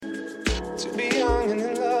To be young and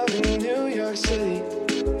in love in New York City.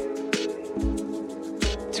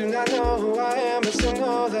 Do not know who I am, but still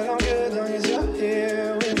know that I'm good long as you're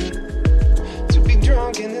here with me. To be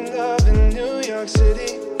drunk and in love in New York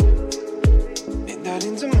City. Midnight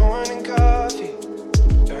into morning coffee,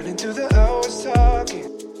 turning through the hours talking.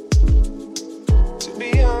 To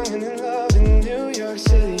be young and in love in New York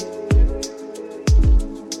City.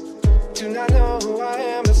 Do not know who I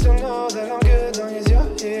am, but still know that I'm good long as you're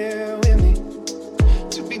here with me.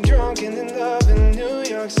 To be drunk and in love in New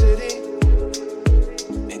York City.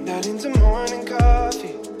 Midnight into morning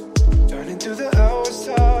coffee, turning through the hours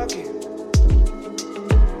talking.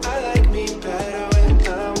 I like me better when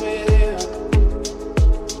I'm with you.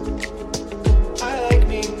 I like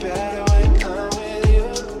me better when I'm with you.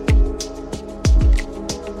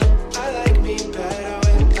 I like me better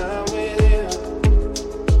when I'm with you.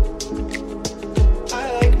 I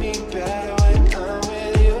like me better when I'm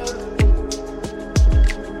with you.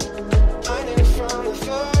 I knew from the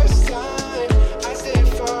first time I stayed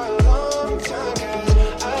for a long time, 'cause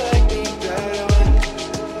I like me better when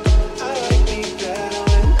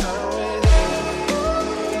I'm with you.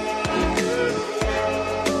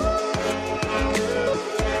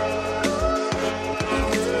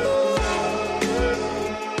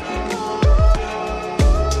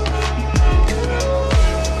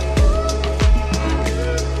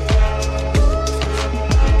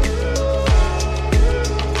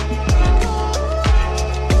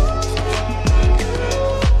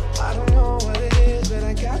 I don't know what it is, but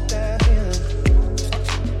I got that feeling.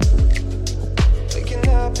 Waking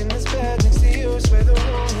up in this bed next to you, swear the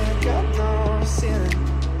room ain't got no ceiling.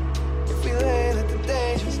 If we lay, let the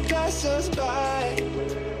day just pass us by.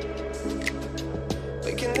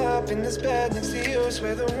 Waking up in this bed next to you,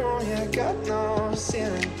 swear the room ain't got no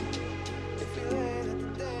ceiling. If we lay, let the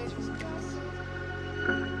day just pass us by.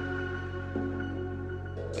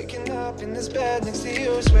 Waking up in this bed next to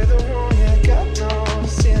you, swear the room ain't got no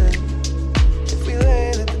ceiling. If we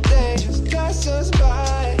lay, let the day just pass us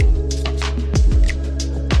by.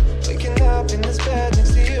 Waking up in this bed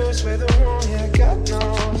next to you, swear the room ain't got no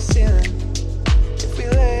ceiling. If we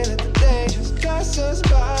lay, let the day just pass us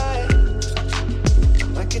by. I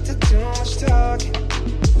might get to too much talking,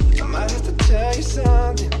 I might have to tell you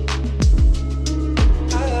something.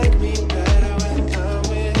 I like me better when I'm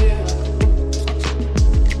with you.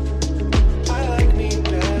 I like me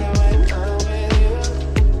better when I'm with you.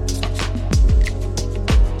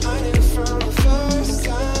 I knew from the first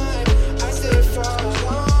time I stayed for a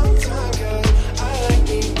long time, 'cause I like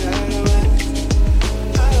me better when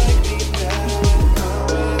I'm with you.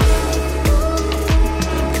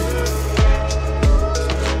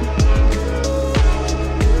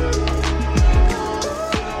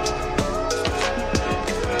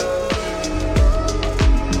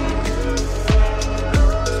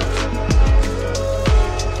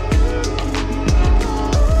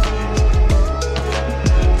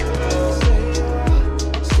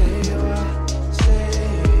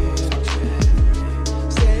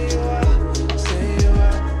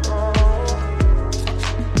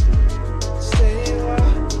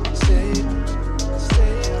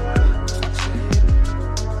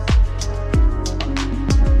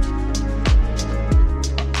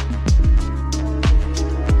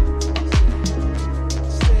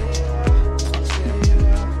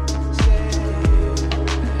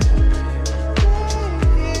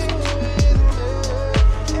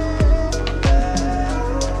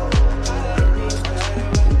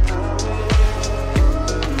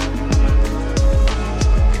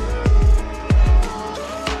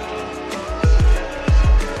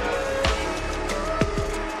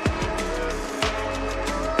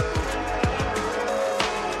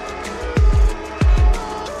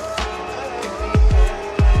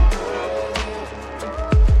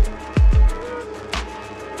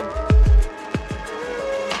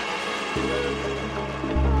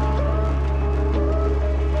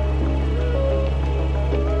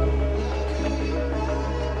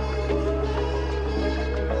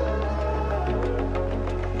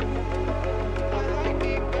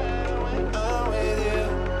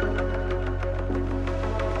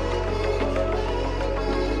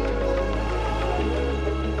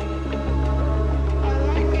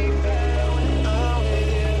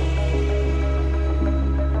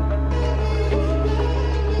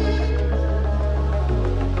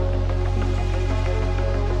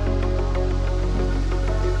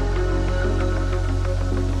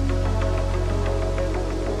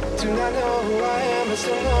 but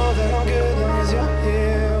still know that I'm good long as you're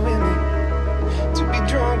here with me. To be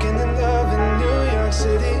drunk and in love in New York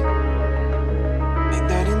City.